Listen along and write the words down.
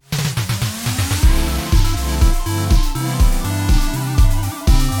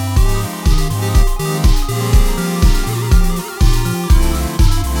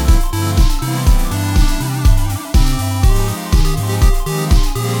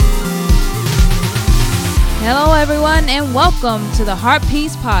everyone, and welcome to the Heart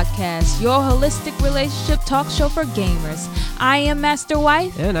Peace Podcast, your holistic relationship talk show for gamers. I am Master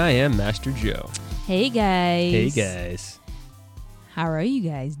Wife. And I am Master Joe. Hey, guys. Hey, guys. How are you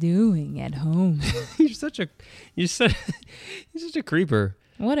guys doing at home? You're such a creeper.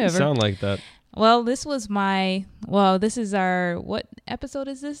 Whatever. You sound like that. Well, this is our, what episode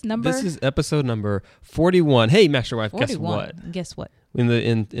is this? This is episode number 41. Hey, Master Wife, 41. Guess what?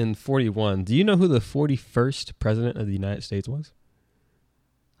 In 41, do you know who the 41st president of the United States was?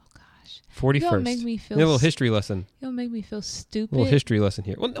 Oh, gosh. 41st. You'll make me feel... A little history lesson. You'll make me feel stupid. A little history lesson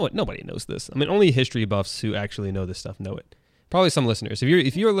here. Well, no, nobody knows this. I mean, only history buffs who actually know this stuff know it. Probably some listeners.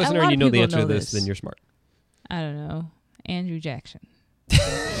 If you're a listener and you know the answer to this, then you're smart. I don't know. Andrew Jackson.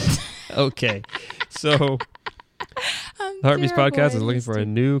 Okay. So... The Heart Peace Podcast is looking for a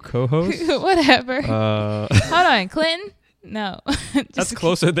new co-host. Whatever. Hold on, Clinton? No. That's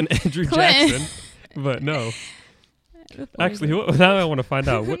closer than Andrew Jackson. But no. Actually, now I want to find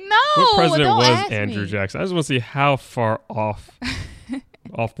out. What president was Andrew Jackson? I just want to see how far off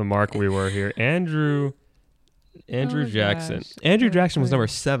the mark we were here. Andrew Jackson. Gosh. Andrew Jackson was number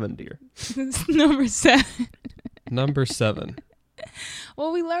 7, dear. Number 7. Number 7.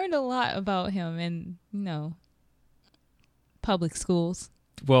 Well, we learned a lot about him in, public schools.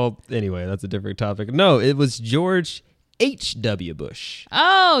 Well, anyway, that's a different topic. No, it was George H.W. Bush.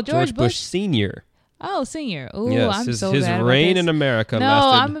 Oh, George Bush Sr. Oh, Senior. Oh, yes, I'm his bad reign about in America No,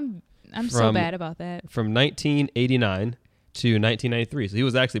 lasted I'm so bad about that. From 1989 to 1993. So he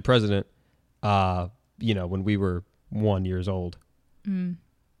was actually president, when we were 1 year old. Mm.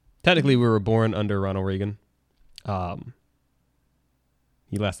 Technically, we were born under Ronald Reagan.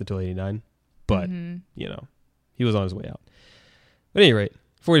 He lasted till 89, but, he was on his way out. But at any rate,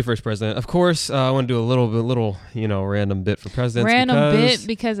 41st president. Of course, I want to do a little, random bit for presidents.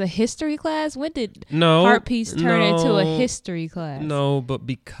 Because a history class? When did Heart Peace turn into a history class? No, but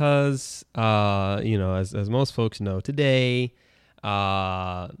because, as most folks know today,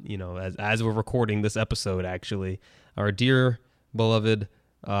 as we're recording this episode, actually, our dear, beloved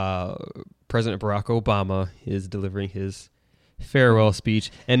President Barack Obama is delivering his farewell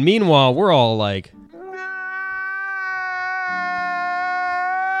speech. And meanwhile, we're all like...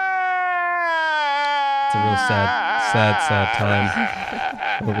 It's a real sad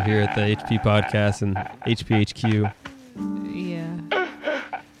time over here at the HP Podcast and HPHQ. Yeah.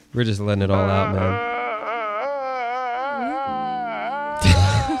 We're just letting it all out, man.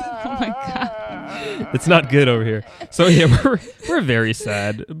 Oh my God. It's not good over here. So yeah, we're very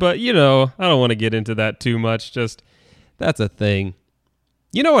sad. But I don't want to get into that too much. Just that's a thing.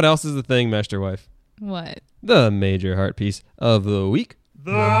 You know what else is a thing, Master Wife? What? The major heart piece of the week.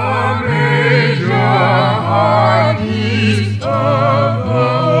 The major heart piece of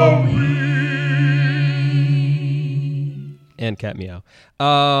the week. And cat meow.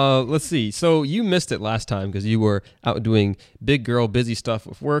 Let's see. So you missed it last time because you were out doing big girl busy stuff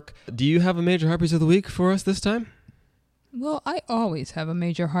with work. Do you have a major heart piece of the week for us this time? Well, I always have a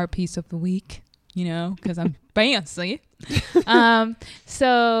major heart piece of the week, because I'm fancy.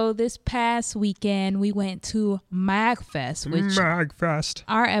 So this past weekend we went to MagFest, which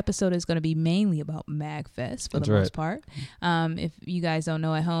our episode is going to be mainly about MagFest for the most part. If you guys don't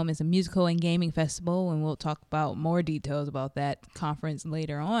know at home, it's a musical and gaming festival, and we'll talk about more details about that conference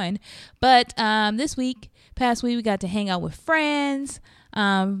later on. But past week we got to hang out with friends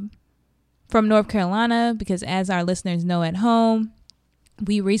from North Carolina, because as our listeners know at home,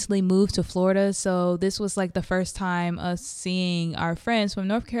 we recently moved to Florida, so this was like the first time us seeing our friends from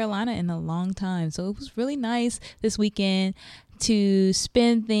North Carolina in a long time. So it was really nice this weekend to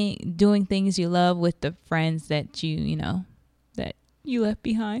spend doing things you love with the friends that you left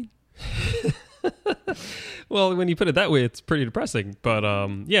behind. Well, when you put it that way, it's pretty depressing. But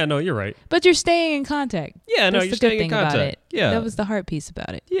you're right. But you're staying in contact. Yeah, That's you're the staying good thing in contact. about it. Yeah, that was the heart piece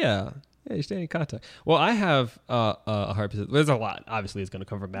about it. Yeah. Yeah, you're staying in contact. Well, I have a heart piece. There's a lot. Obviously, it's going to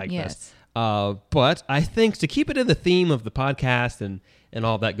come from MagFest. Yes. But I think to keep it in the theme of the podcast and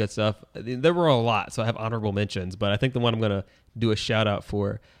all that good stuff, there were a lot. So I have honorable mentions. But I think the one I'm going to do a shout out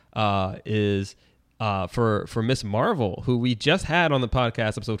for is for Miss Marvel, who we just had on the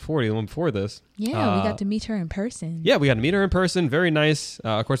podcast, episode 40, the one before this. Yeah, we got to meet her in person. Yeah, we got to meet her in person. Very nice.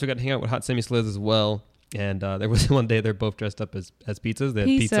 Of course, we got to hang out with Hot Sammy Sliz as well. And there was one day they're both dressed up as pizzas. They had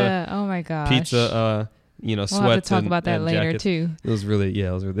pizza. Oh my gosh. Pizza. Sweats. We'll have to talk about that and later jackets. too. It was really.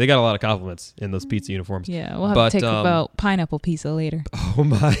 They got a lot of compliments in those pizza uniforms. Yeah, we'll have to talk about pineapple pizza later. Oh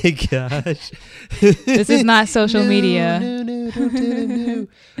my gosh. This is not social media. do.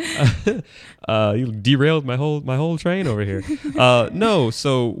 You derailed my whole train over here. No,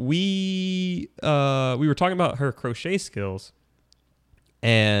 so we were talking about her crochet skills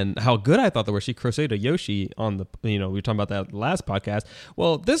and how good I thought they were. She crocheted a Yoshi on the, we were talking about that last podcast.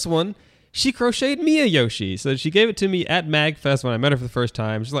 Well, this one, she crocheted me a Yoshi. So she gave it to me at MagFest when I met her for the first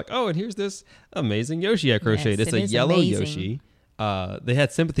time. She's like, oh, and here's this amazing Yoshi I crocheted. Yes, it's a yellow Yoshi. They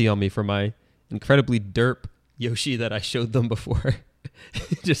had sympathy on me for my incredibly derp Yoshi that I showed them before.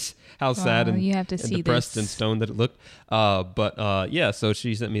 Just how sad and, you have to see depressed and stoned that it looked. Yeah, so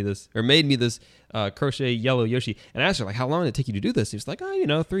she sent me this, or made me this crochet yellow Yoshi. And I asked her, like, how long did it take you to do this? He was like,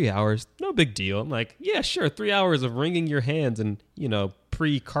 3 hours. No big deal. I'm like, yeah, sure. 3 hours of wringing your hands and,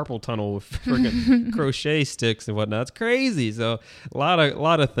 pre-carpal tunnel with friggin' crochet sticks and whatnot. It's crazy. So a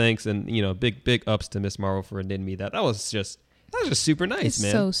lot of thanks and, big ups to Miss Marvel for knitting me that. That was just super nice,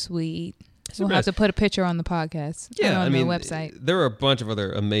 man. So sweet. We'll have to put a picture on the podcast. Yeah, on the website. There were a bunch of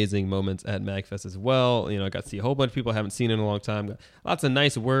other amazing moments at MagFest as well. I got to see a whole bunch of people I haven't seen in a long time. Got lots of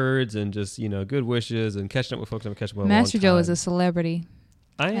nice words and just good wishes and catching up with folks I haven't catching up with. Master Joe is a celebrity.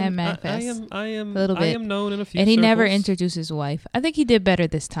 At MagFest. I am. A little bit. I am known in a few. And he circles. never introduced his wife. I think he did better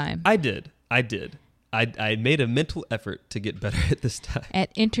this time. I did. I made a mental effort to get better at this time.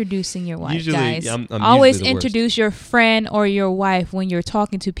 At introducing your wife, usually, guys. I'm always usually introduce your friend or your wife when you're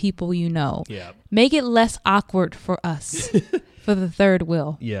talking to people you know. Yeah. Make it less awkward for us. For the third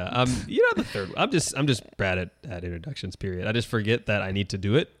wheel. Yeah. The third. I'm just bad at introductions. Period. I just forget that I need to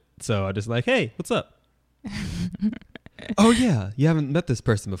do it. So I just like, hey, what's up? Oh yeah, you haven't met this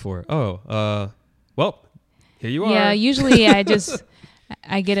person before. Oh, well, here you are. Yeah. Usually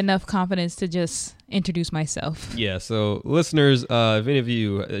I get enough confidence to just introduce myself. Yeah. So listeners, if any of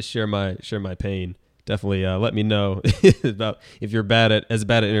you share my pain, definitely let me know about if you're as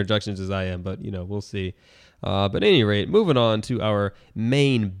bad at introductions as I am. But we'll see. But at any rate, moving on to our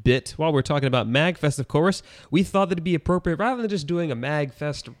main bit. While we're talking about MagFest, of course, we thought that it'd be appropriate rather than just doing a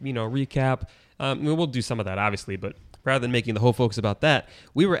MagFest, recap. We'll do some of that, obviously, but rather than making the whole focus about that,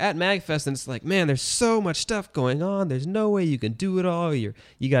 we were at MagFest and it's like, man, there's so much stuff going on. There's no way you can do it all. You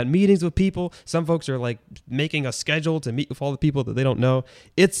got meetings with people. Some folks are like making a schedule to meet with all the people that they don't know.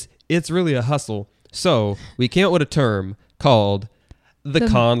 It's really a hustle. So we came up with a term called the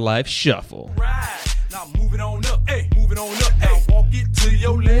Con Life Shuffle. Right. Now moving on up, now walk it to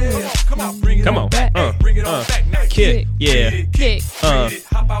your left. Come on, bring it on back, bring it on back. Now kick, yeah, kick,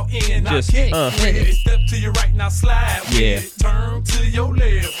 hop out in, now just kick, step to your right, now slide, yeah, turn to your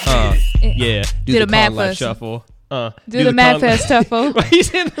left, yeah, do the Con Life Shuffle. Do the MagFest Shuffle.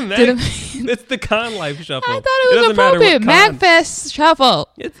 He's in the It's the Con Life Shuffle. I thought it was appropriate. MagFest Shuffle.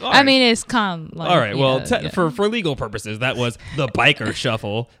 It's Con Life. All right. Well, for legal purposes, that was the Biker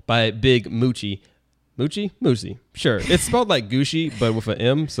Shuffle by Big Moochie. Moochie? Sure. It's spelled like Gucci, but with an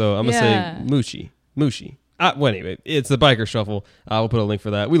M, so I'm going to say Moochie. Well, anyway, it's the Biker Shuffle. We'll put a link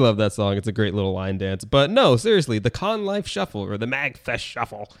for that. We love that song. It's a great little line dance. But no, seriously, the Con Life Shuffle or the MagFest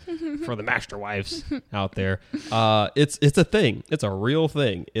Shuffle for the master wives out there. It's a thing. It's a real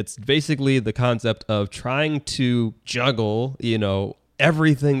thing. It's basically the concept of trying to juggle,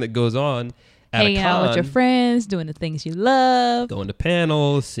 everything that goes on. Hanging out with your friends, doing the things you love. Going to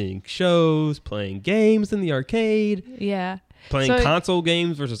panels, seeing shows, playing games in the arcade. Yeah. Playing console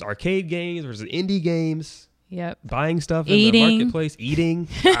games versus arcade games versus indie games. Yep. Buying stuff in the marketplace. Eating.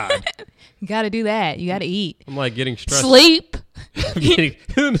 God. You got to do that. You got to eat. I'm like getting stressed. Sleep. I'm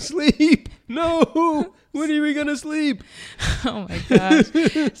getting sleep. No. When are we going to sleep? Oh, my gosh.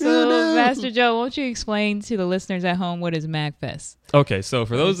 So, Master Joe, won't you explain to the listeners at home what is MagFest? Okay, so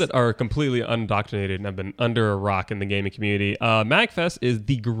for those that are completely undoctrinated and have been under a rock in the gaming community, MagFest is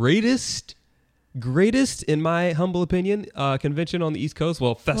the greatest, in my humble opinion, convention on the East Coast.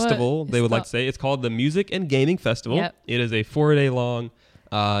 Well, festival, they would like to say. It's called the Music and Gaming Festival. Yep. It is a 4-day long,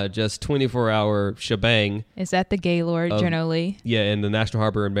 just 24-hour shebang. It's at the Gaylord, generally. Yeah, in the National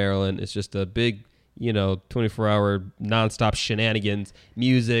Harbor in Maryland. It's just a big, 24-hour nonstop shenanigans,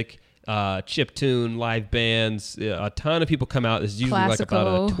 music, chiptune, live bands. A ton of people come out. It's usually like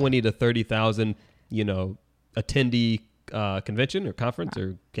about a 20 to 30,000, attendee convention or conference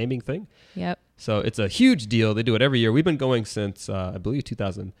or gaming thing. Yep. So it's a huge deal. They do it every year. We've been going since, I believe,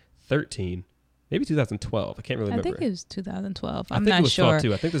 2013. Maybe 2012. I can't really remember. I think it was 2012. I'm not sure.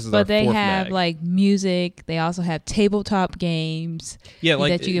 Too. I think this is but our fourth they have mag. Like music. They also have tabletop games. Yeah,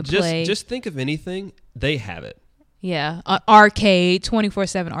 like that you can play. Just think of anything. They have it. Yeah, arcade,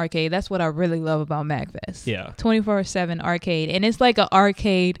 24/7 arcade. That's what I really love about MagFest. Yeah. 24/7 arcade. And it's like an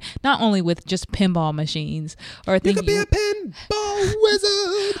arcade, not only with just pinball machines. Or You could be a pinball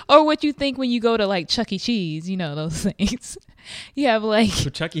wizard. Or what you think when you go to like Chuck E. Cheese, you know, those things. You have like... So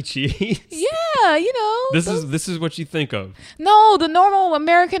Chuck E. Cheese? Yeah, you know. This is what you think of. No, the normal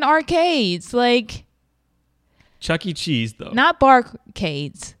American arcades. Like... Chuck E. Cheese, though. Not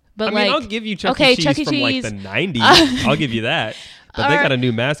barcades. But I'll give you Chuck E. Cheese from like the 90s. I'll give you that. But they got a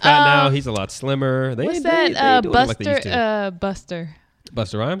new mascot now. He's a lot slimmer. What's that? Buster. Buster.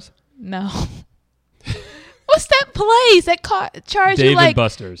 Buster Rhymes? No. What's that place that charge you like... Dave &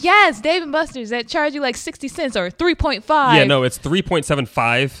 Buster's. Yes, Dave & Buster's. That charge you like 60 cents or 3.5. Yeah, no, it's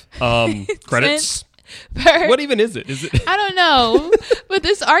 3.75 credits. What even is it? I don't know. But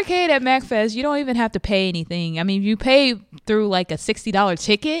this arcade at MagFest, you don't even have to pay anything. I mean, you pay through like a $60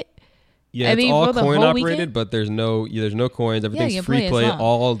 ticket. Yeah, it's all coin operated, but there's no coins. Everything's free play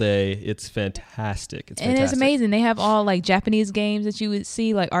all day. It's fantastic. And it's amazing. They have all like Japanese games that you would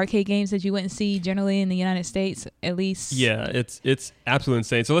see, like arcade games that you wouldn't see generally in the United States, at least. Yeah, it's absolutely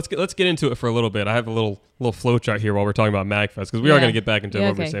insane. So let's get into it for a little bit. I have a little flow chart here while we're talking about MagFest, because we are going to get back into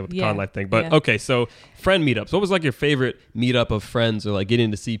what we're saying with the con life thing. But okay, so friend meetups. What was like your favorite meetup of friends, or like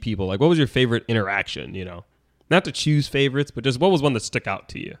getting to see people? Like, what was your favorite interaction? You know, not to choose favorites, but just what was one that stuck out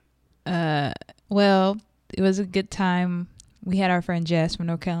to you? Well, it was a good time. We had our friend Jess from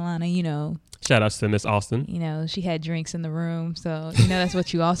North Carolina, you know. Shout outs to Miss Austin. You know, she had drinks in the room, so you know that's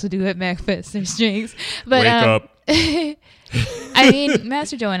what you also do at MagFest. There's drinks. But wake up. I mean,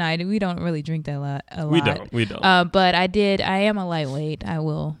 Master Joe and I, we don't really drink that a lot. We don't. But I am a lightweight. I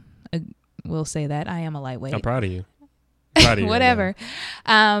will say that I am a lightweight. I'm proud of you. Whatever.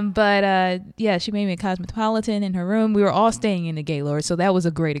 Yeah, she made me a Cosmopolitan in her room. We were all staying in the Gaylord, so that was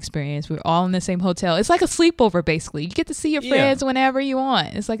a great experience. We were all in the same hotel. It's like a sleepover, basically. You get to see your friends whenever you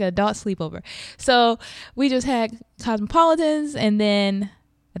want. It's like an adult sleepover. So we just had Cosmopolitans, and then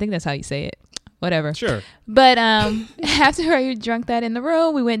I think that's how you say it. Whatever. Sure. But after I drank that in the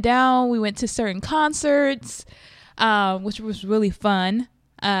room, we went down. We went to certain concerts, which was really fun.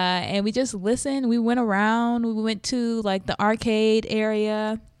 And we just listened. We went around. We went to like the arcade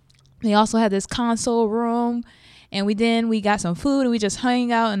area. They also had this console room. And we got some food, and we just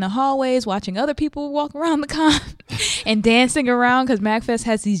hung out in the hallways watching other people walk around the con and dancing around, because MagFest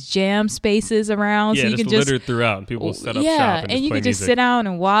has these jam spaces around. Yeah, so you just can littered throughout, and people set up shop and you can just sit down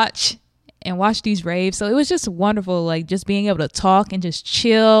and watch these raves. So it was just wonderful, like just being able to talk and just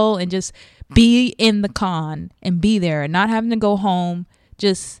chill and just be in the con and be there and not having to go home.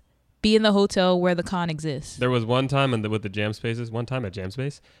 Just be in the hotel where the con exists. There was one time with the Jam Spaces, at Jam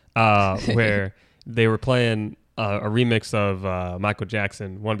Space, where they were playing a remix of Michael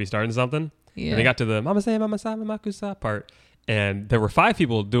Jackson, Wanna Be Starting Something. Yeah. And they got to the Mama Say, Mama Sa, Mama Kusa part. And there were 5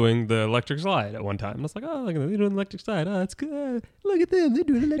 people doing the electric slide at one time. And I was like, oh, look at them, they're doing the electric slide. Oh, that's good. Look at them, they're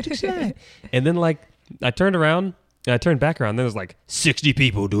doing the electric slide. And then like I turned around. And I turned back around, there was like 60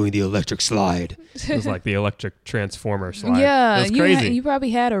 people doing the electric slide. It was like the electric transformer slide. Yeah, it was crazy. You probably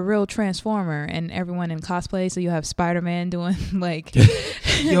had a real transformer and everyone in cosplay, so you have Spider-Man doing like...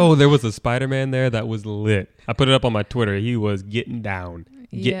 Yo, there was a Spider-Man there that was lit. I put it up on my Twitter. He was getting down.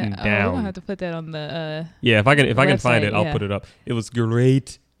 Down. We're gonna have to put that on the if I can find it, I'll put it up. It was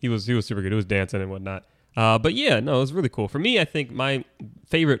great. He was super good. He was dancing and whatnot. But yeah, no, it was really cool. For me, I think my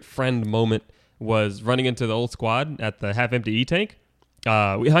favorite friend moment was running into the old squad at the Half Empty E-Tank.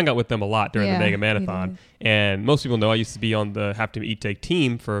 We hung out with them a lot during the Mega Marathon. And most people know I used to be on the Half Empty E-Tank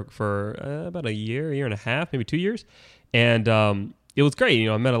team for about a year and a half, maybe 2 years. And it was great. You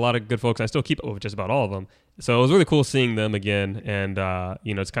know, I met a lot of good folks. I still keep up with just about all of them. So it was really cool seeing them again. And,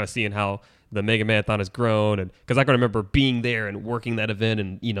 just kind of seeing how the Mega Marathon has grown, and because I can remember being there and working that event,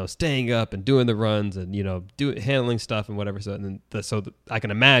 and staying up and doing the runs and handling stuff and whatever. So I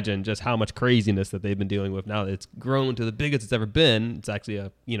can imagine just how much craziness that they've been dealing with now that it's grown to the biggest it's ever been. It's actually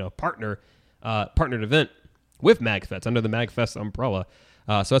a partnered event with MagFest under the MagFest umbrella.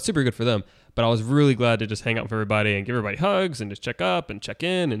 So that's super good for them. But I was really glad to just hang out with everybody and give everybody hugs and just check up and check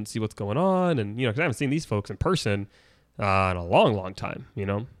in and see what's going on. And because I haven't seen these folks in person in a long, long time.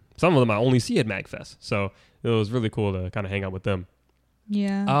 Some of them I only see at MagFest. So it was really cool to kind of hang out with them.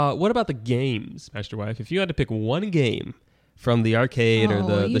 Yeah. What about the games, Master Wife? If you had to pick one game from the arcade or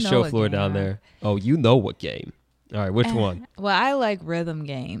the show floor down there. Oh, you know what game. All right, which one? Well, I like rhythm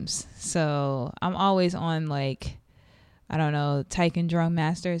games. So I'm always on I don't know, Taiko Drum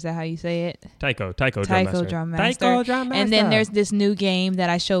Master. Is that how you say it? Taiko Drum Master. And then there's this new game that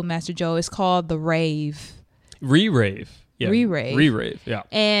I showed Master Joe. It's called The Rave. Re-Rave. Re-Rave. Re-Rave, yeah.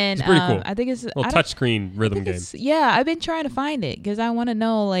 And it's pretty cool. I think it's a touchscreen rhythm game. Yeah, I've been trying to find it because I want to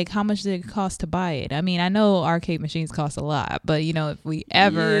know like how much did it cost to buy it. I mean, I know arcade machines cost a lot, but you know, if we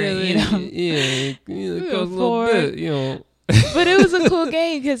ever, it costs a little bit, you know. But it was a cool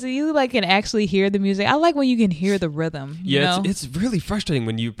game because you like can actually hear the music. I like when you can hear the rhythm. Yeah, it's really frustrating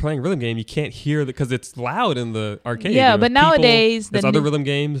when you're playing a rhythm game. You can't hear because it's loud in the arcade. Yeah, but nowadays there's other rhythm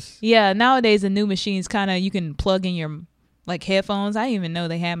games. Yeah, nowadays the new machines kind of you can plug in your like headphones. I didn't even know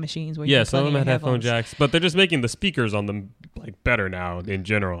they had machines where you can some of them had headphone jacks, but they're just making the speakers on them like better now in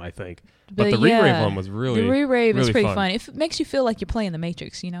general, I think. But the Re-Rave one was really the Re-Rave really is pretty fun. It makes you feel like you're playing the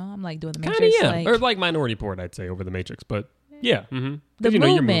Matrix. You know, I'm like doing the Matrix. Kinda, yeah, or like Minority Report, I'd say over the Matrix, but. Yeah. Mm-hmm. The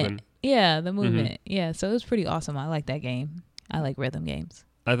movement. Yeah, the movement. Mm-hmm. Yeah, so it was pretty awesome. I like that game. I like rhythm games.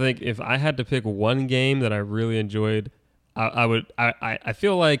 I think if I had to pick one game that I really enjoyed, I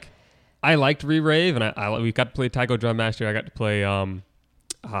feel like I liked Re-Rave, and we got to play Taiko Drum Master. I got to play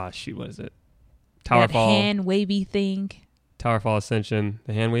what is it? Towerfall. Hand wavy thing. Towerfall Ascension,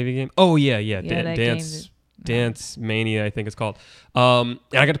 the hand wavy game. Oh yeah. Dance Mania, I think it's called. And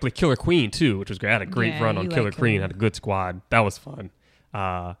I got to play Killer Queen too, which was great. I had a great run on Killer Queen. Had a good squad. That was fun.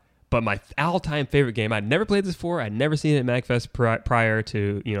 But my all-time favorite game, I'd never played this before. I'd never seen it at MagFest prior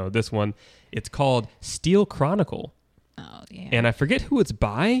to this one. It's called Steel Chronicle. Oh yeah. And I forget who it's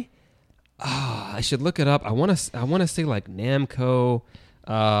by. I should look it up. I want to say like Namco.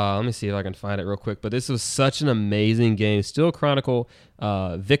 Let me see if I can find it real quick. But this was such an amazing game. Steel Chronicle,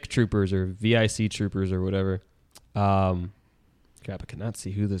 Vic Troopers or VIC Troopers or whatever. Crap, I cannot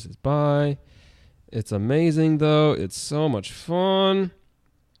see who this is by. It's amazing though. It's so much fun.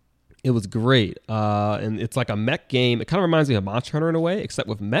 It was great. And it's like a mech game. It kind of reminds me of Monster Hunter in a way, except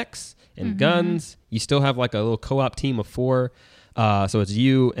with mechs and guns. You still have like a little co-op team of 4. So it's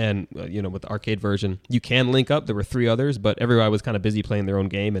you and, with the arcade version, you can link up. There were 3 others, but everybody was kind of busy playing their own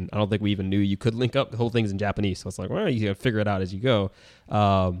game, and I don't think we even knew you could link up. The whole thing's in Japanese, so it's like, well, you can figure it out as you go.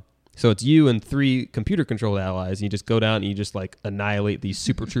 So it's you and 3 computer-controlled allies, and you just go down and you just, like, annihilate these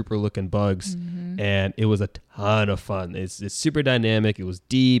Super Trooper-looking bugs, and it was a ton of fun. It's super dynamic. It was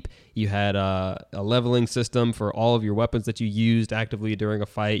deep. You had a leveling system for all of your weapons that you used actively during a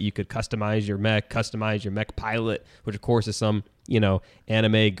fight. You could customize your mech pilot, which, of course, is some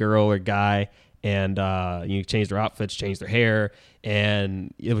anime girl or guy, and you change their outfits, change their hair,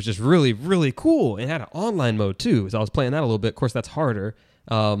 and it was just really, really cool. It had an online mode too, so I was playing that a little bit. Of course, that's harder,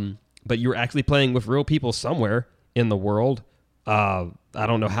 but you were actually playing with real people somewhere in the world. I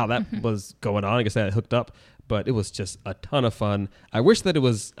don't know how that was going on. I guess I had hooked up, but it was just a ton of fun. I wish that it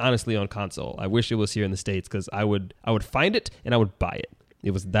was honestly on console. I wish it was here in the States because I would find it and I would buy it.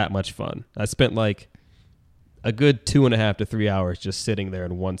 It was that much fun. I spent like a good 2.5 to 3 hours just sitting there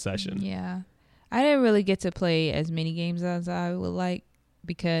in one session. Yeah. I didn't really get to play as many games as I would like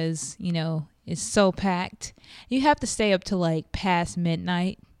because, it's so packed. You have to stay up to like past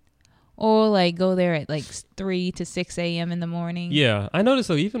midnight or like go there at like 3 to 6 a.m. in the morning. Yeah. I noticed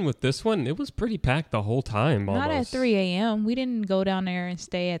though, even with this one, it was pretty packed the whole time almost. Not at 3 a.m. We didn't go down there and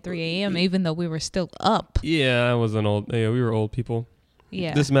stay at 3 a.m. even though we were still up. Yeah, we were old people.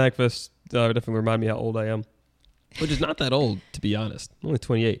 Yeah. This MagFest definitely reminded me how old I am. Which is not that old, to be honest. I'm only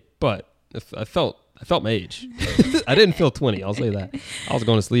 28, but I felt my age. I didn't feel 20, I'll say that. I was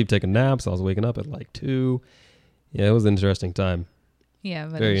going to sleep, taking naps. I was waking up at like 2. Yeah, it was an interesting time. Yeah,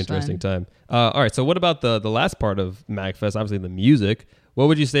 but very interesting time. All right, so what about the last part of MagFest? Obviously, the music. What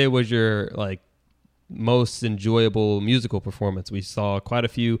would you say was your like most enjoyable musical performance? We saw quite a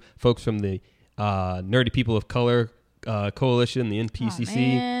few folks from the Nerdy People of Color Coalition, the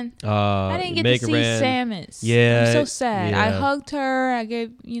NPCC. I didn't get to see Samus. Yeah, I'm so sad. Yeah. I hugged her. I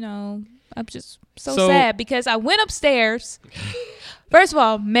gave, I'm just so sad because I went upstairs. First of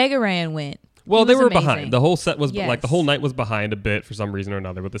all, Mega Ran went. Well, they were amazing. Behind. The whole set was like the whole night was behind a bit for some reason or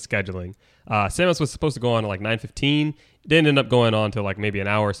another with the scheduling. Samus was supposed to go on at like 9:15. Didn't end up going on till like maybe an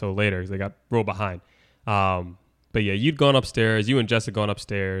hour or so later because they got real behind. But yeah, you'd gone upstairs. You and Jess had gone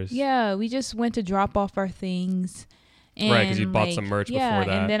upstairs. Yeah, we just went to drop off our things. And right, because you'd bought some merch before that.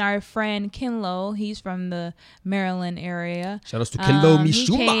 And then our friend Kinlo, he's from the Maryland area. Shout out to Kinlo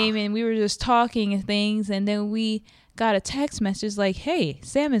Mishuma. He came and we were just talking and things, and then we got a text message like, "Hey,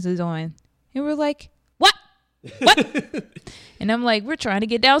 Samus is on," and we're like, "What? What?" And I'm like, "We're trying to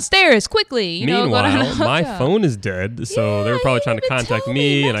get downstairs quickly." Meanwhile, my phone is dead, so they were probably trying to contact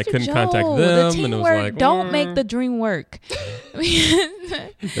me, and I couldn't contact them, and it was like, "Don't make the dream work."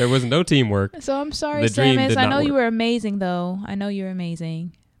 There was no teamwork. So I'm sorry, Samus. I know you were amazing, though. I know you're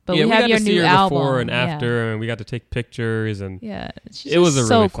amazing, But we have your new album before and after, and we got to take pictures, and it was a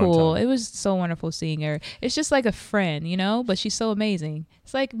really fun time. It was so wonderful seeing her. It's just like a friend, but she's so amazing.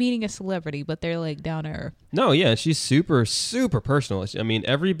 It's like meeting a celebrity, but they're like down to earth. No, yeah, she's super, super personal. I mean,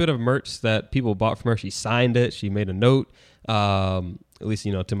 every bit of merch that people bought from her, she signed it. She made a note, at least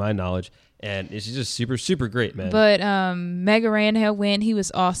to my knowledge, and she's just super, super great, man. But Mega Ran had win. He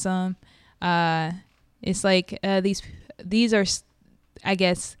was awesome. It's like these are, I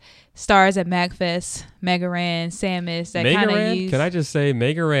guess, stars at MagFest. Mega Ran, Samus, that kind of use. Can I just say,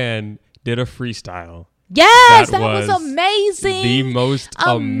 Mega Ran did a freestyle. Yes, that was amazing. The most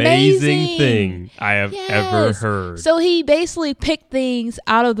amazing thing I have ever heard. So he basically picked things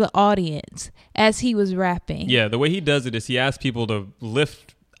out of the audience as he was rapping. Yeah, the way he does it is he asks people to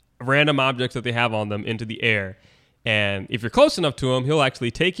lift random objects that they have on them into the air. And if you're close enough to him, he'll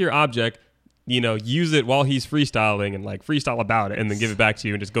actually take your object, use it while he's freestyling and like freestyle about it and then give it back to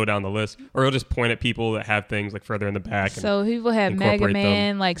you and just go down the list. Or he'll just point at people that have things like further in the back. So people had Mega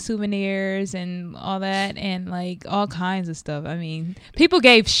Man, like souvenirs and all that, and like all kinds of stuff. I mean, people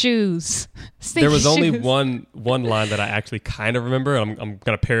gave shoes. There was only one line that I actually kind of remember. I'm going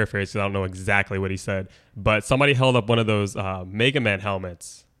to paraphrase because I don't know exactly what he said. But somebody held up one of those Mega Man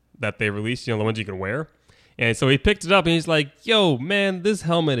helmets that they released, the ones you can wear. And so he picked it up and he's like, yo, man, this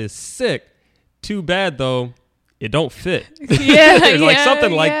helmet is sick. Too bad, though, it don't fit. Yeah, like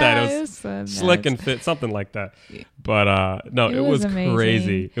something like that. It was slick and fit, something like that. But no, it was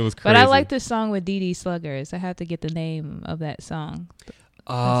crazy. It was crazy. But I like this song with DD Sluggers. I have to get the name of that song.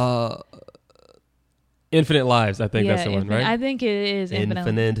 Infinite Lives, I think that's the one, right? I think it is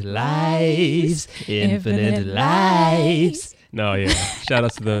Infinite Lives. Infinite Lives. No, yeah. Shout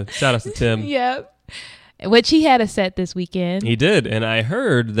out to Tim. Yep. Which he had a set this weekend. He did, and I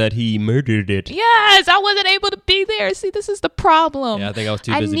heard that he murdered it. Yes, I wasn't able to be there. See, this is the problem. Yeah, I think I was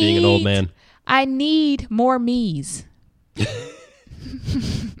too busy being an old man. I need more me's.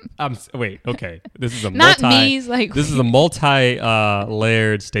 Wait, okay. This is a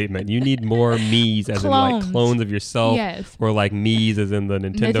multi-layered statement. You need more me's as clones. In like clones of yourself, yes. Or like me's as in the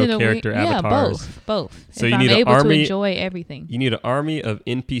Nintendo character avatars. Yeah, both. So if you I'm need able an army to enjoy everything. You need an army of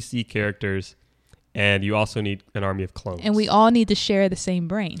NPC characters. And you also need an army of clones. And we all need to share the same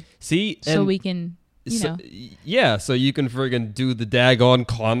brain. See? So we can, Yeah, so you can friggin' do the daggone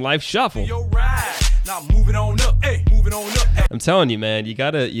Con Life Shuffle. Now moving on up, moving on up. I'm telling you, man, you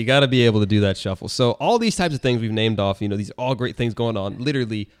gotta be able to do that shuffle. So all these types of things we've named off, these are all great things going on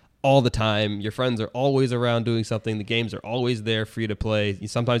literally all the time. Your friends are always around doing something. The games are always there for you to play.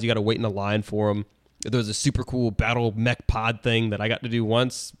 Sometimes you gotta wait in a line for them. There was a super cool battle mech pod thing that I got to do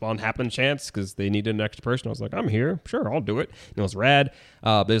once on happen chance because they needed an extra person. I was like, I'm here. Sure, I'll do it. And it was rad.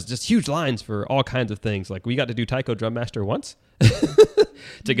 There's just huge lines for all kinds of things. Like we got to do Taiko Drum Master once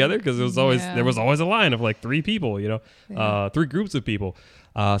together because there was always a line of like 3 people, 3 groups of people.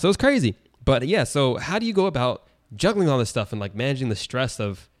 So it was crazy. But yeah, so how do you go about juggling all this stuff and like managing the stress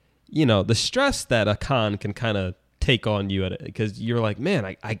of, the stress that a con can kind of take on you at it? Because you're like, man,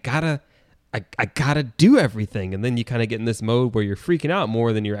 I gotta do everything, and then you kind of get in this mode where you're freaking out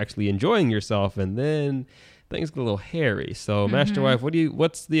more than you're actually enjoying yourself, and then things get a little hairy. So, Master Wife,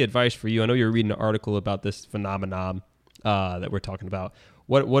 what's the advice for you? I know you're reading an article about this phenomenon that we're talking about.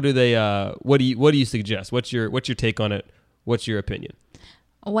 What do you suggest? What's your take on it? What's your opinion?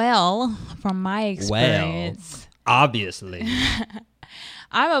 Well, from my experience, obviously.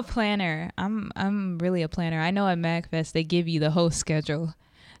 I'm a planner. I'm really a planner. I know at MagFest they give you the whole schedule.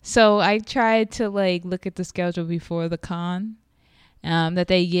 So I tried to look at the schedule before the con that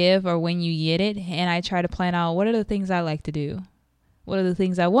they give or when you get it. And I try to plan out what are the things I like to do? What are the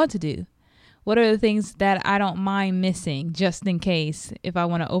things I want to do? What are the things that I don't mind missing just in case if I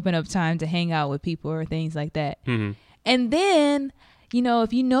want to open up time to hang out with people or things like that. Mm-hmm. And then,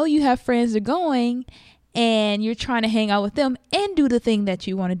 if you have friends that are going and you're trying to hang out with them and do the thing that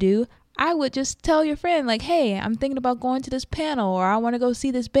you want to do, I would just tell your friend, hey, I'm thinking about going to this panel or I want to go see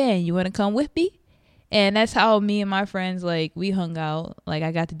this band. You want to come with me? And that's how me and my friends, we hung out.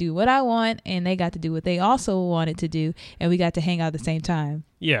 I got to do what I want and they got to do what they also wanted to do. And we got to hang out at the same time.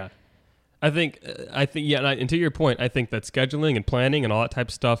 Yeah. I think, yeah. And to your point, I think that scheduling and planning and all that type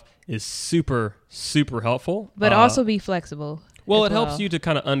of stuff is super, super helpful. But also be flexible. Well, it helps you to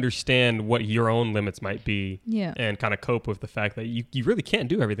kind of understand what your own limits might be, yeah, and kind of cope with the fact that you really can't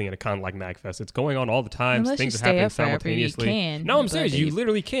do everything at a con like MagFest. It's going on all the time. Unless things you are happening stay up simultaneously. You can, no, I'm serious. You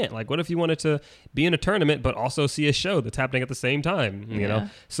literally can't. What if you wanted to be in a tournament but also see a show that's happening at the same time? You know,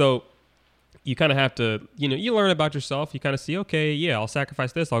 so you kind of have to, you learn about yourself. You kind of see, okay, yeah, I'll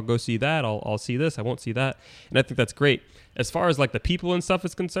sacrifice this. I'll go see that. I'll see this. I won't see that. And I think that's great. As far as like the people and stuff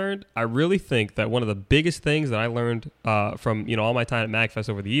is concerned, I really think that one of the biggest things that I learned from, all my time at MagFest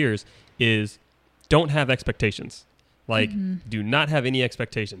over the years is don't have expectations. Like, do not have any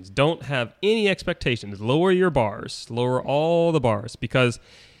expectations. Don't have any expectations. Lower your bars. Lower all the bars. Because,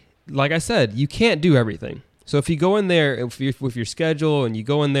 like I said, you can't do everything. So if you go in there with your schedule and you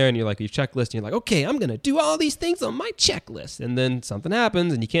go in there and you're like your checklist and you're like, okay, I'm going to do all these things on my checklist. And then something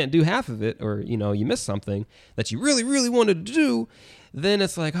happens and you can't do half of it, or, you miss something that you really, really wanted to do. Then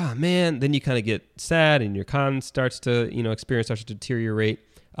it's like, oh man, then you kind of get sad and your experience starts to deteriorate.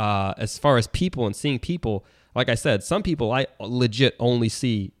 As far as people and seeing people, like I said, some people I legit only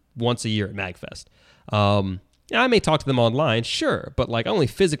see once a year at MagFest. I may talk to them online, sure, but like I only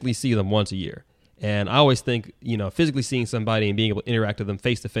physically see them once a year. And I always think, physically seeing somebody and being able to interact with them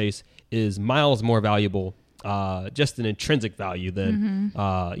face to face is miles more valuable, just an intrinsic value than,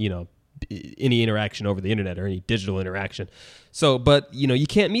 any interaction over the internet or any digital interaction. So, but, you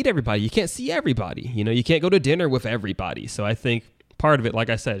can't meet everybody. You can't see everybody. You can't go to dinner with everybody. So I think part of it,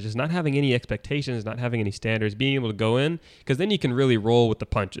 like I said, is just not having any expectations, not having any standards, being able to go in, because then you can really roll with the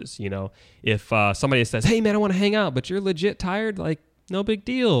punches. If somebody says, hey, man, I want to hang out, but you're legit tired, like, no big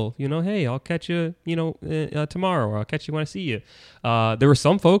deal. Hey, I'll catch you, tomorrow, or I'll catch you when I see you. There were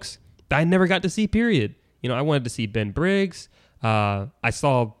some folks that I never got to see, period. I wanted to see Ben Briggs. I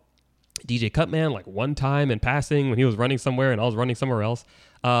saw DJ Cutman like one time in passing when he was running somewhere and I was running somewhere else.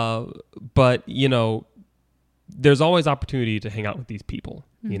 But, there's always opportunity to hang out with these people.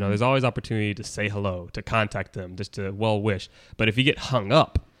 There's always opportunity to say hello, to contact them, just to well wish. But if you get hung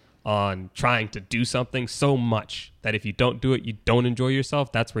up on trying to do something so much that if you don't do it, you don't enjoy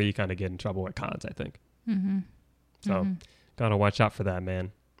yourself, that's where you kind of get in trouble at cons, I think. So gotta watch out for that,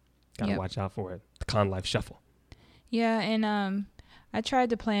 man. Gotta watch out for it. The con life shuffle. Yeah, and I tried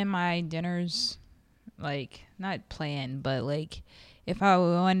to plan my dinners, like, not plan, but like if I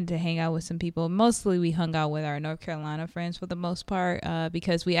wanted to hang out with some people, mostly we hung out with our North Carolina friends for the most part,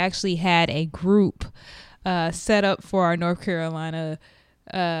 because we actually had a group set up for our North Carolina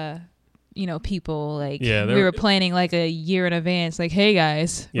people. Like, we were planning like a year in advance, like, hey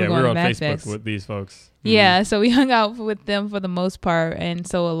guys, we're on Facebook with these folks. Yeah, so we hung out with them for the most part, and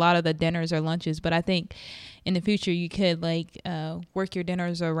so a lot of the dinners or lunches. But I think in the future you could like work your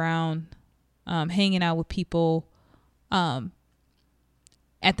dinners around hanging out with people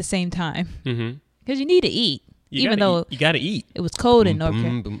at the same time, because you need to eat. Even though you gotta eat, it was cold in North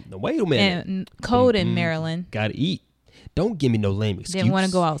Carolina. Wait a minute, and cold in Maryland. Gotta eat. Don't give me no lame excuse. Didn't want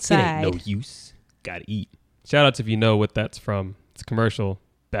to go outside. It ain't no use. Gotta eat. Shout out if you know what that's from. It's a commercial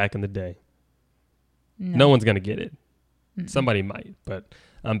back in the day. No one's gonna get it. Somebody might, but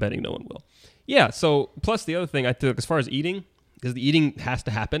I'm betting no one will. Yeah. So plus the other thing I took as far as eating, because the eating has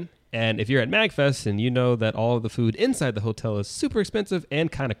to happen. And if you're at MagFest and you know that all of the food inside the hotel is super expensive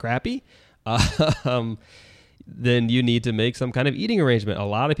and kind of crappy, then you need to make some kind of eating arrangement. A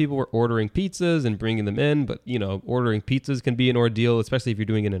lot of people were ordering pizzas and bringing them in, but ordering pizzas can be an ordeal, especially if you're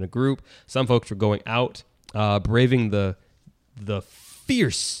doing it in a group. Some folks were going out, braving the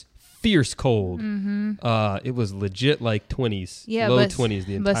fierce cold. It was legit like 20s, low 20s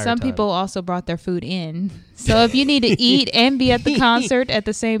the entire time. But some people also brought their food in. So if you need to eat and be at the concert at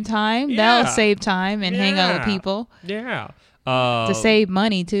the same time, that'll save time and hang out with people. Yeah. To save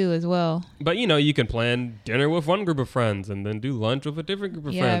money too as well. But you can plan dinner with one group of friends and then do lunch with a different group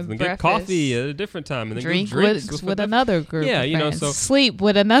of friends, and then get coffee at a different time, and then drink go drinks with another group of friends. So sleep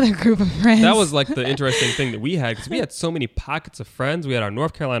with another group of friends. That was like the interesting thing that we had, because we had so many pockets of friends. We had our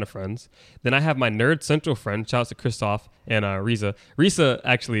North Carolina friends. Then I have my Nerd Central friend. Shouts to Christoph and Risa. Risa,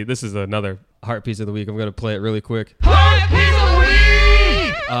 actually, this is another Heart Piece of the Week. I'm going to play it really quick. Heart Piece of the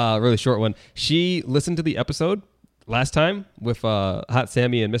Week! Really short one. She listened to the episode last time with Hot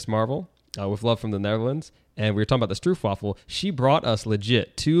Sammy and Miss Marvel, with Love from the Netherlands, and we were talking about the Stroopwafel. She brought us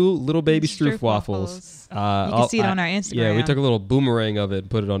legit 2 little baby Stroopwafels. You can see it on our Instagram. Yeah, we took a little boomerang of it and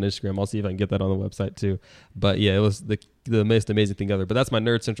put it on Instagram. I'll see if I can get that on the website too. But yeah, it was the most amazing thing ever. But that's my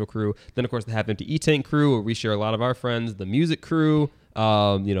Nerd Central crew. Then of course the Half Empty E-Tank crew, where we share a lot of our friends. The music crew,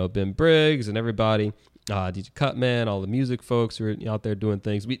 Ben Briggs and everybody. DJ Cutman, all the music folks who are out there doing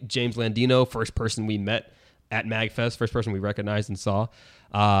things. James Landino, first person we met at MagFest, first person we recognized and saw.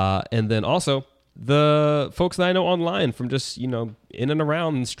 And then also the folks that I know online from just, in and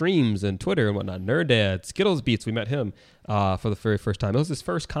around streams and Twitter and whatnot. Nerd Dad, Skittles Beats, we met him for the very first time. It was his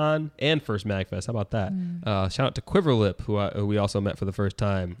first con and first MagFest. How about that? Shout out to Quiverlip, who we also met for the first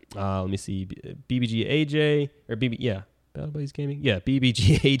time. Let me see, BBG AJ, or BB, yeah. Battle Buddies Gaming. Yeah,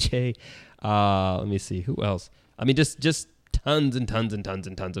 BBGAJ. Let me see. Who else? I mean, just tons and tons and tons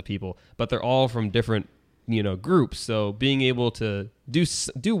and tons of people, but they're all from different, groups. So being able to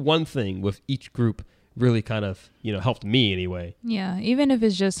do one thing with each group really kind of, helped me anyway. Yeah, even if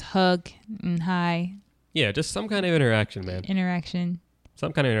it's just hug and hi. Yeah, just some kind of interaction, man.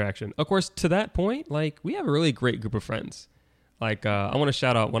 Some kind of interaction. Of course, to that point, like, we have a really great group of friends. Like, I want to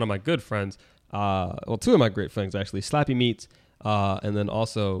shout out one of my good friends. Two of my great friends, actually. Slappy Meats, and then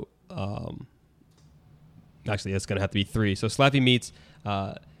also... actually, it's going to have to be 3. So Slappy Meats,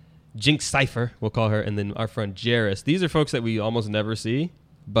 Jinx Cypher, we'll call her, and then our friend Jairus. These are folks that we almost never see,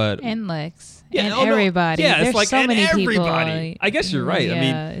 but... And Lex. Yeah, and everybody. No. Yeah, there's it's like, so many everybody. People. I guess you're right. Yeah, I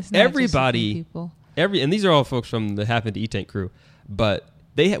mean, it's not everybody... just people. And these are all folks from the Happen to Eat-Tank crew, but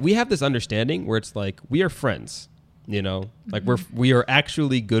we have this understanding where it's like, we are friends, like we are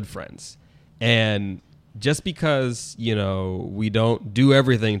actually good friends. And just because, we don't do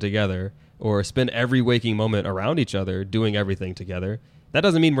everything together or spend every waking moment around each other doing everything together, that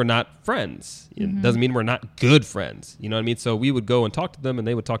doesn't mean we're not friends. It doesn't mean we're not good friends. You know what I mean? So we would go and talk to them and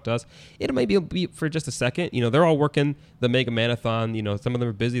they would talk to us. It might be for just a second. They're all working the Mega Manathon. Some of them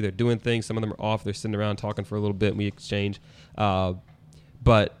are busy. They're doing things. Some of them are off. They're sitting around talking for a little bit and we exchange.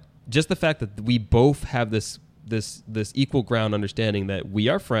 But just the fact that we both have this equal ground understanding that we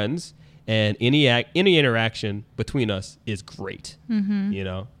are friends and any interaction between us is great, and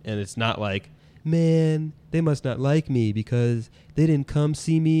it's not like, man, they must not like me because they didn't come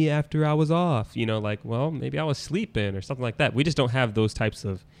see me after I was off, well, maybe I was sleeping or something like that. We just don't have those types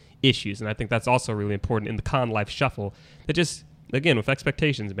of issues. And I think that's also really important in the Con Life Shuffle, that just, again, with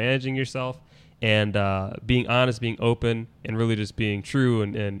expectations, managing yourself and being honest, being open, and really just being true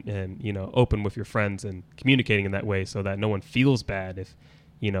and open with your friends and communicating in that way so that no one feels bad if,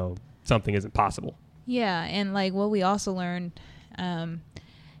 something isn't possible. Yeah, and like what we also learned, hanging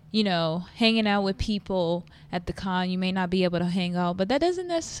out with people at the con, you may not be able to hang out, but that doesn't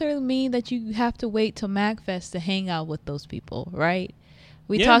necessarily mean that you have to wait till MagFest to hang out with those people, right?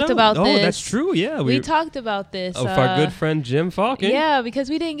 We talked about this. Oh, that's true. Yeah, we talked about this. Of our good friend Jim Falcon. Yeah, because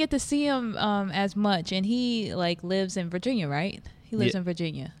we didn't get to see him as much, and he lives in Virginia, right? He lives in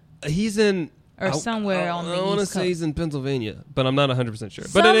Virginia. He's in. Or somewhere on the East Coast. I want to say he's in Pennsylvania, but I'm not 100% sure.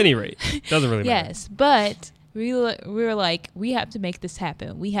 But at any rate, doesn't really matter. Yes, but we were like, we have to make this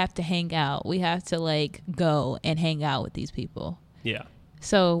happen. We have to hang out. We have to go and hang out with these people. Yeah.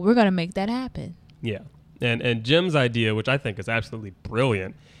 So we're going to make that happen. Yeah. And Jim's idea, which I think is absolutely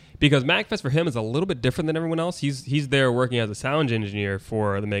brilliant, because MagFest for him is a little bit different than everyone else. He's there working as a sound engineer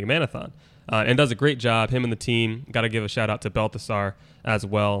for the Mega Manathon and does a great job. Him and the team. Got to give a shout out to Balthasar as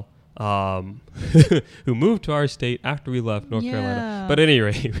well. Who moved to our state after we left North Carolina. But at any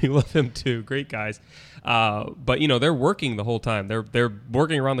rate, we love him too. Great guys. But they're working the whole time. They're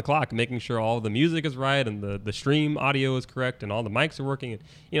working around the clock, making sure all the music is right and the stream audio is correct and all the mics are working. And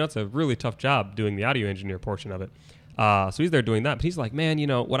it's a really tough job doing the audio engineer portion of it. So he's there doing that. But he's like, man,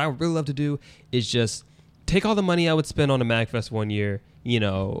 what I would really love to do is just take all the money I would spend on a MagFest one year,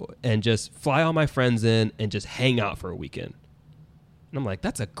 and just fly all my friends in and just hang out for a weekend. And I'm like,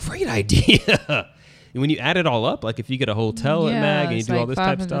 that's a great idea. When you add it all up, like if you get a hotel at Mag and you do all this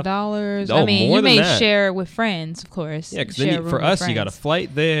type of stuff. $500. I mean, you may share it with friends, of course. Yeah, because for us, you got a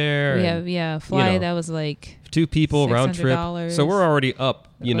flight there. A flight that was like 2 people round trip. So we're already up,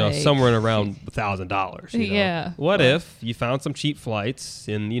 somewhere around $1,000. Yeah. What if you found some cheap flights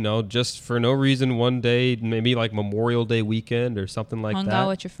and, just for no reason one day, maybe like Memorial Day weekend or something like that. Hung out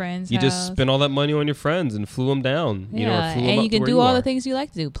with your friends. You just spent all that money on your friends and flew them down. Yeah, or flew them and you can do all the things you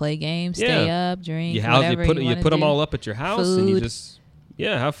like to do: play games, stay up, drink, whatever you put them all up at your house, and you just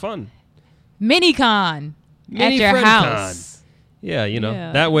have fun. Mini-con at your house. Yeah,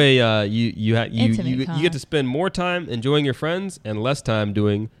 that way you get to spend more time enjoying your friends and less time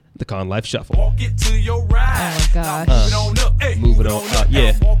doing the Con Life Shuffle. Walk it to your right. Oh my gosh. Moving on up.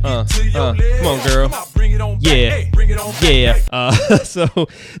 Yeah. Come on, girl. Yeah. So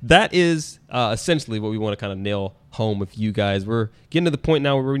that is essentially what we want to kind of nail home with you guys. We're getting to the point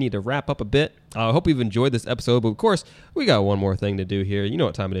now where we need to wrap up a bit. I hope you've enjoyed this episode, but of course, we got one more thing to do here. You know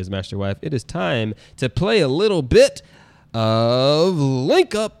what time it is, Master Wife. It is time to play a little bit of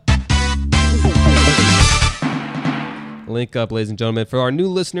Link Up. Link Up, ladies and gentlemen. For our new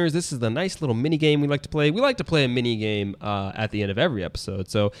listeners, this is the nice little mini game we like to play. We like to play a mini game at the end of every episode.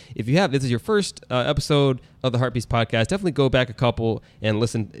 So if this is your first episode of the Heartbeats podcast, definitely go back a couple and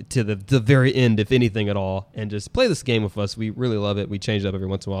listen to the very end, if anything at all, and just play this game with us. We really love it. We change it up every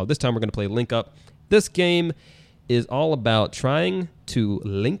once in a while. This time we're going to play Link Up. This game is all about trying to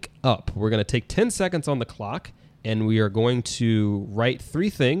link up. We're going to take 10 seconds on the clock. and we are going to write 3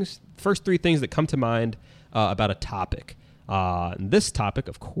 things. First 3 things that come to mind about a topic. This topic,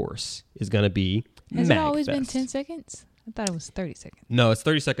 of course, is going to be Has MagFest. it always been 10 seconds? I thought it was 30 seconds. No, it's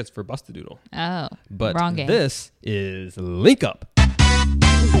 30 seconds for Bust-A-Doodle. Oh, but wrong game. This is Link Up.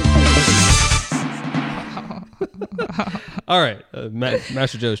 All right,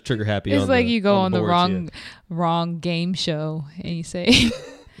 Master Joe's trigger happy. It's like you go on the wrong game show and you say,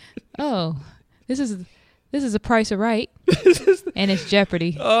 "Oh, this is a Price of Right," and it's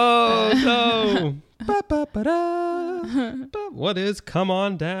Jeopardy. Oh no! What is come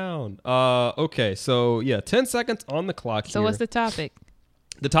on down? Okay, so 10 seconds on the clock here. So what's the topic?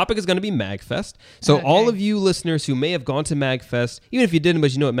 The topic is going to be MagFest. So all of you listeners who may have gone to MagFest, even if you didn't,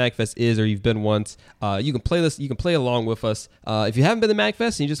 but you know what MagFest is, or you've been once, you can play this. You can play along with us. If you haven't been to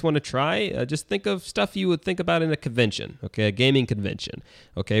MagFest and you just want to try, just think of stuff you would think about in a convention, okay, a gaming convention.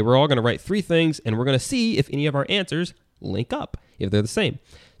 Okay, we're all going to write 3 things, and we're going to see if any of our answers link up, if they're the same.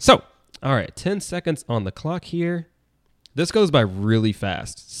 So, all right, 10 seconds on the clock here. This goes by really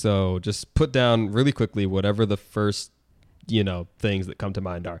fast, so just put down really quickly whatever the first things that come to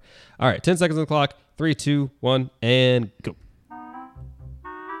mind are. All right, 10 seconds on the clock. 3, 2, 1, and go.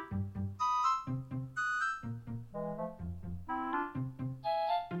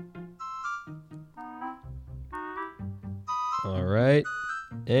 All right,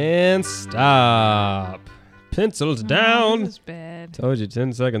 and stop. Pencils down. This is bad. Told you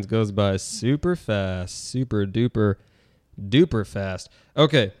 10 seconds goes by super fast. Super duper fast.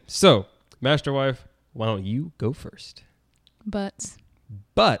 Okay, so, Master Wife, why don't you go first? Butts.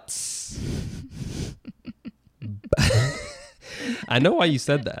 I know why you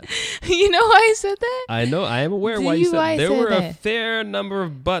said that. You know why I said that? I know. I am aware why you said that. There were a fair number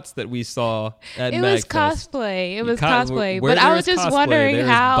of butts that we saw at MagFest. It was cosplay. It was cosplay. But I was just wondering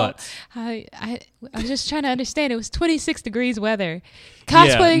how. I was just trying to understand. It was 26 degrees weather.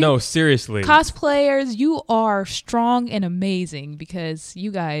 Cosplay. Yeah, no, seriously. Cosplayers, you are strong and amazing because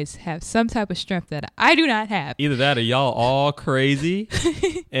you guys have some type of strength that I do not have. Either that or y'all all crazy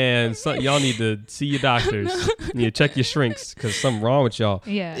and y'all need to see your doctors. You need to check your shrinks because something wrong with y'all.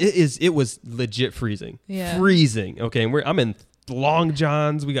 Yeah. It was legit freezing. Yeah. Freezing. Okay, and I'm in long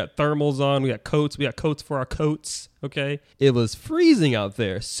johns. We got thermals on. We got coats. We got coats for our coats. Okay. It was freezing out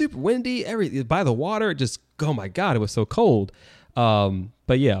there. Super windy. Everything by the water. Just, oh my God, it was so cold.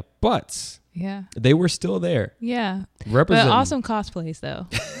 But yeah, butts. Yeah. They were still there. Yeah. Representing. But awesome cosplays, though.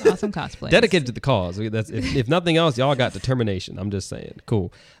 Awesome cosplays. Dedicated to the cause. That's if nothing else, y'all got determination. I'm just saying.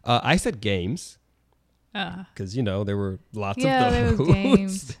 Cool. I said games. Because, there were lots of those. There was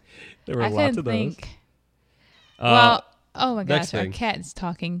games. There were lots of those. Think. Well, oh my gosh, our cat's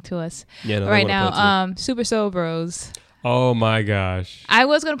talking to us right now. Super Soul Bros. Oh my gosh. I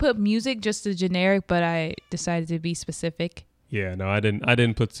was going to put music, just a generic, but I decided to be specific. Yeah, no, I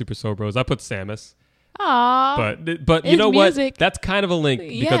didn't put Super Soul Bros. I put Samus. Aww. But you know music. What? That's kind of a link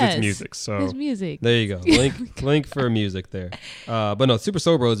because it's music. So it's music. There you go. Link for music there. But no, Super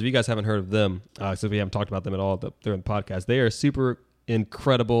Soul Bros, if you guys haven't heard of them, so we haven't talked about them at all during the podcast, they are super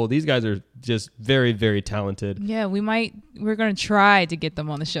incredible. These guys are just very, very talented. Yeah, we're going to try to get them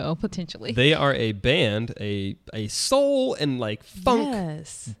on the show potentially. They are a band, a soul and like funk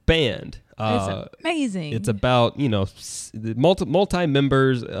band. It's amazing. It's about, multi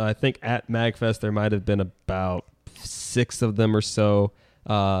members. I think at MagFest there might have been about 6 of them or so.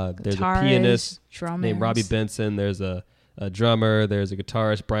 There's a pianist named Robbie Benson. There's a drummer. There's a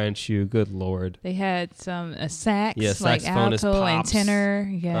guitarist, Brian Chu. Good Lord. They had a sax, like saxophonist, alto pops, and tenor.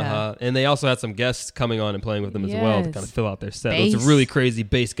 Yeah. And they also had some guests coming on and playing with them as well to kind of fill out their set. There was a really crazy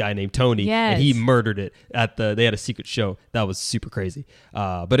bass guy named Tony, and he murdered it they had a secret show. That was super crazy.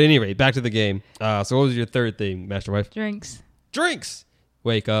 But anyway, back to the game. So what was your third thing, Master Wife? Drinks.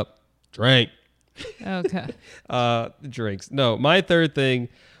 Wake up. Drink. Okay. Drinks. No, my third thing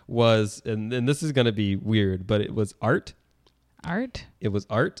was, and this is going to be weird, but it was art. Art? It was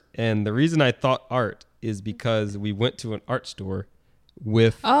art. And the reason I thought art is because we went to an art store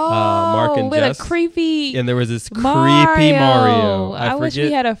with Mark and Jess. A creepy and there was this creepy Mario. I wish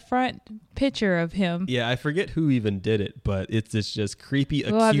we had a front picture of him. Yeah, I forget who even did it, but it's this just creepy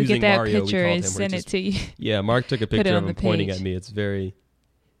accusing Mario. We'll have to get that Mario, picture and send it to you. Yeah, Mark took a picture of him pointing at me. It's very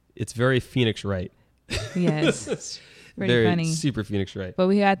Phoenix Wright. Yes. Pretty funny. Super Phoenix Wright. But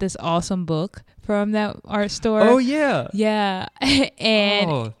we had this awesome book from that art store. Oh, yeah. Yeah.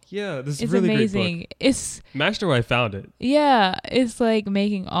 And this is really amazing. Great book. It's Master Wife found it. Yeah. It's like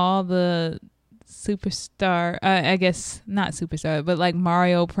making all the superstar, I guess not superstar, but like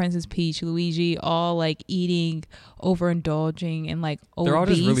Mario, Princess Peach, Luigi, all like eating, overindulging, and like obese. They're all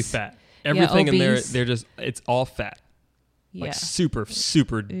just really fat. everything in there, it's all fat. Yeah. Like super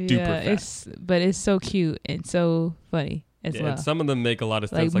duper fat. But it's so cute and so funny as well. And some of them make a lot of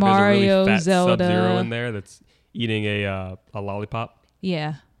sense. Like Mario, there's a really fat Zelda. Sub-Zero in there that's eating a lollipop.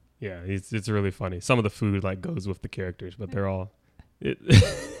 Yeah. Yeah, it's really funny. Some of the food like goes with the characters, but they're all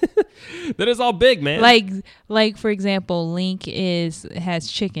that is all big, man. Like for example, Link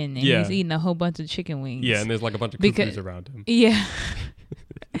has chicken and he's eating a whole bunch of chicken wings. Yeah, and there's like a bunch of cuckoos around him. Yeah.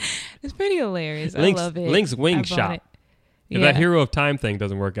 It's pretty hilarious. I love it. Link's wing shop. If that Hero of Time thing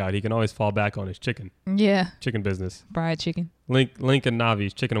doesn't work out, he can always fall back on his chicken. Yeah. Chicken business. Fried chicken. Link and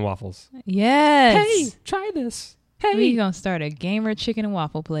Navi's chicken and waffles. Yes. Hey, try this. Hey. We're going to start a gamer chicken and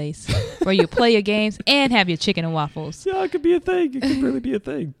waffle place where you play your games and have your chicken and waffles. Yeah, it could be a thing. It could really be a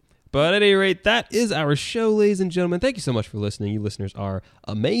thing. But at any rate, that is our show, ladies and gentlemen. Thank you so much for listening. You listeners are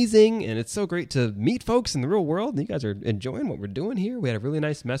amazing, and it's so great to meet folks in the real world. And you guys are enjoying what we're doing here. We had a really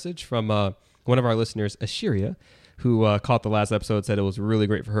nice message from one of our listeners, Ashiria, who caught the last episode, said it was really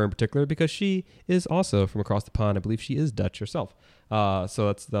great for her in particular because she is also from across the pond. I believe she is Dutch herself.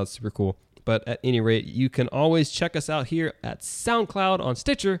 So that's super cool. But at any rate, you can always check us out here at SoundCloud, on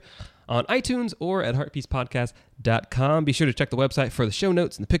Stitcher, on iTunes, or at heartpiecespodcast.com. Be sure to check the website for the show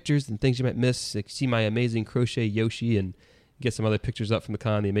notes and the pictures and things you might miss. You can see my amazing crochet Yoshi and get some other pictures up from the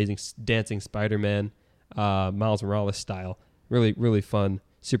con, the amazing dancing Spider-Man, Miles Morales style. Really, really fun,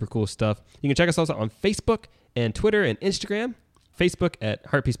 super cool stuff. You can check us also on Facebook and Twitter and Instagram. Facebook at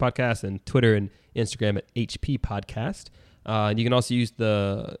Heartpiece Podcast and Twitter and Instagram at HP Podcast. And you can also use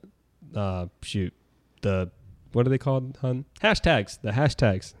the what are they called, hun? Hashtags. The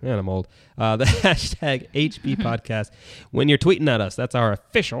hashtags. Man, I'm old. The hashtag HP Podcast when you're tweeting at us. That's our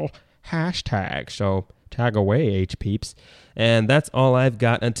official hashtag. So tag away, H peeps. And that's all I've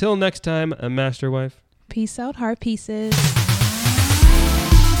got. Until next time, Master Wife. Peace out, heart pieces.